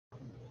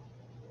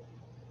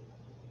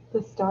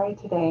The story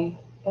today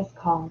is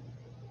called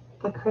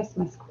The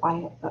Christmas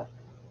Quiet Book.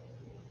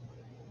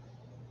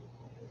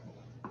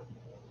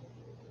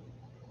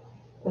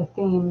 The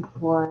theme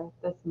for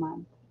this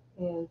month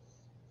is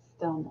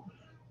stillness.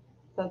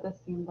 So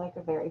this seemed like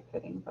a very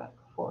fitting book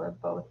for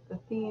both the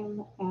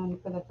theme and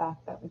for the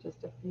fact that we're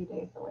just a few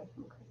days away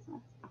from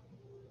Christmas.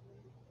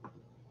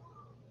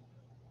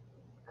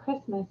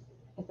 Christmas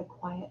is a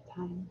quiet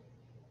time,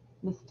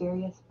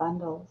 mysterious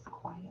bundles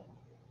quiet,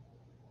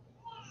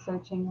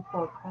 searching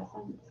for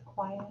presents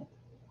quiet,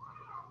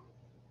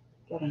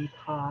 getting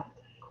caught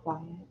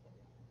quiet,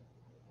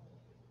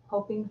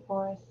 hoping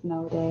for a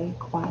snow day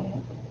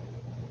quiet,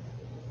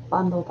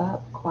 bundled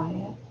up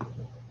quiet,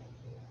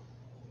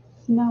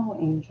 snow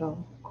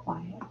angel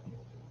quiet,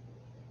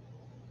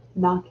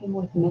 knocking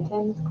with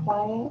mittens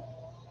quiet,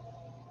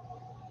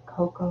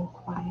 cocoa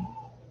quiet,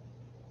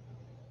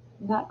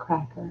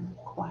 nutcracker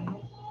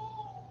quiet,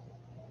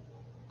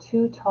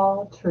 too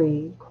tall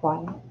tree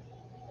quiet,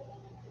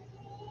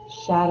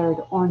 shattered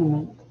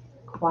ornament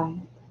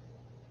quiet,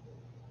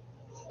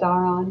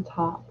 star on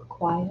top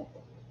quiet,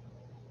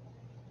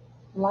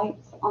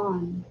 lights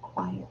on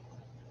quiet,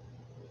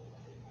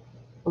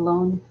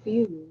 blown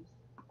fuse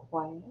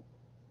quiet,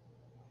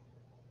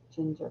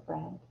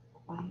 gingerbread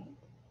quiet,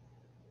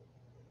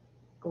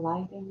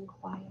 gliding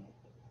quiet,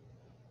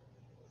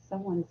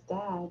 someone's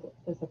dad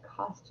is a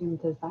costume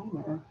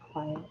designer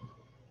quiet,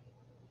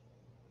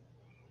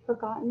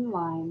 forgotten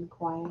line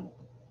quiet,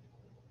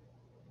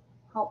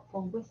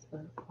 helpful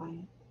whisper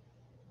quiet,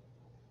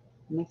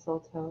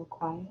 mistletoe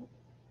quiet,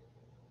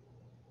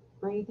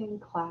 breathing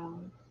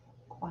clouds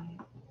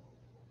quiet,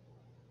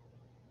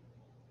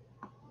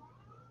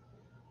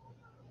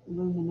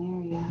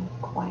 luminaria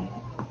quiet,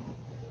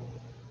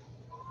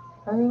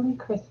 early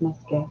Christmas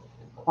gift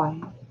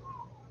quiet,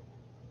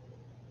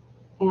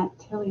 Aunt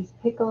Tilly's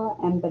pickle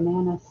and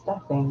banana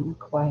stuffing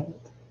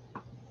quiet,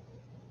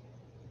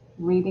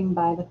 reading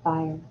by the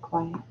fire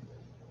quiet,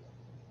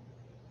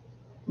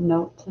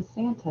 note to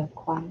Santa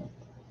quiet,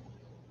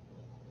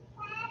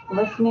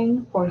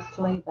 listening for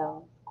sleigh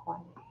bells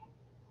quiet,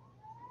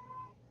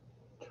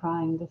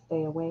 trying to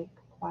stay awake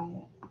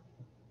quiet,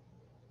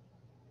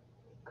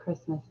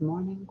 Christmas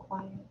morning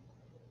quiet,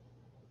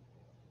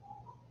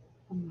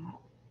 and that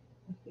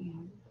is the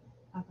end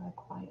of our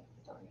quiet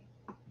story.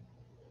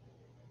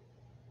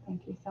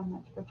 Thank you so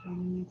much for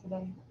joining me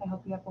today. I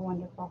hope you have a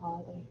wonderful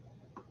holiday.